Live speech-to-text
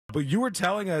But you were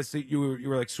telling us that you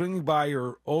were like swinging by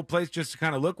your old place just to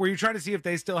kind of look. Were you trying to see if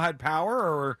they still had power,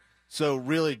 or? So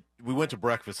really, we went to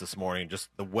breakfast this morning. Just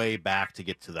the way back to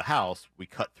get to the house, we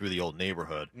cut through the old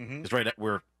neighborhood. Because right now,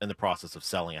 we're in the process of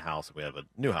selling a house, and we have a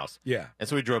new house. Yeah. And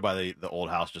so we drove by the old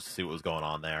house just to see what was going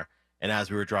on there. And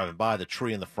as we were driving by, the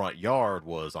tree in the front yard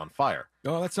was on fire.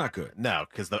 Oh, that's not good. No,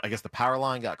 because I guess the power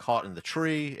line got caught in the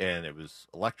tree, and it was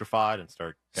electrified and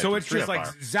started. So it's just like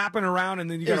zapping around,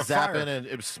 and then you got a fire. Zapping, and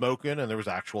it was smoking, and there was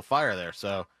actual fire there.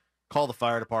 So call the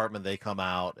fire department. They come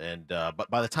out, and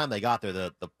but by the time they got there,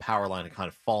 the power line had kind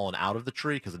of fallen out of the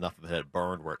tree because enough of it had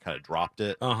burned where it kind of dropped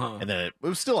it. And then it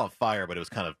was still on fire, but it was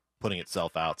kind of putting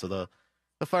itself out. So the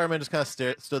fireman just kind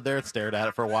of stood there and stared at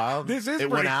it for a while. It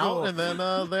went out, cool. and then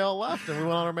they all left, and we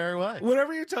went on our merry way.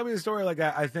 Whenever you tell me the story like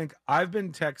that, I think I've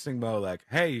been texting Mo like,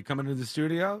 "Hey, you coming to the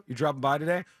studio? You dropping by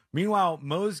today?" Meanwhile,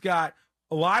 Mo's got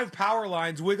live power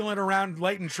lines wiggling around,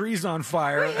 lighting trees on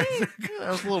fire. That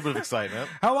was a little bit of excitement.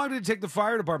 How long did it take the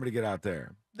fire department to get out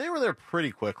there? They were there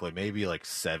pretty quickly, maybe like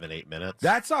 7-8 minutes.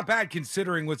 That's not bad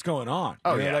considering what's going on.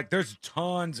 Oh, yeah. like there's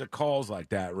tons of calls like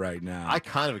that right now. I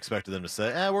kind of expected them to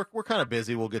say, we're kind of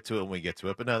busy. We'll get to it when we get to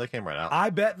it. But no, they came right out.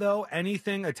 I bet, though,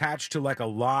 anything attached to like a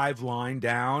live line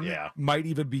down might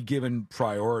even be given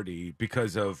priority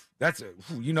because of that could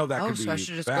be so I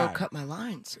should just bad. go cut my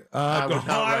lines. I would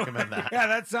not recommend that. Yeah,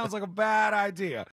 that sounds like a bad idea.